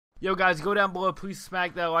Yo guys, go down below, please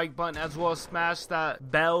smack that like button as well as smash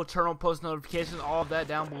that bell, turn on post notifications, all of that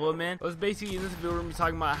down below, man. But basically in this video we're gonna be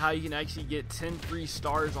talking about how you can actually get 10 free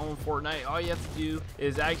stars on Fortnite. All you have to do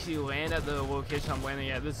is actually land at the location I'm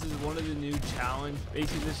landing at. This is one of the new challenge.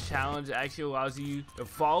 Basically this challenge actually allows you to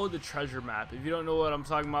follow the treasure map. If you don't know what I'm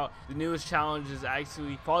talking about, the newest challenge is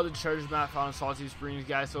actually follow the treasure map found in Salty Springs,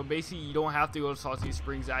 guys. So basically you don't have to go to Salty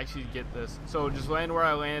Springs actually to get this. So just land where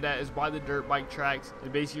I landed at is by the dirt bike tracks,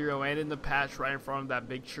 and basically you're land in the patch right in front of that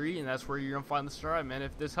big tree, and that's where you're gonna find the star, man.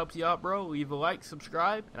 If this helps you out, bro, leave a like,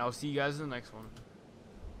 subscribe, and I'll see you guys in the next one.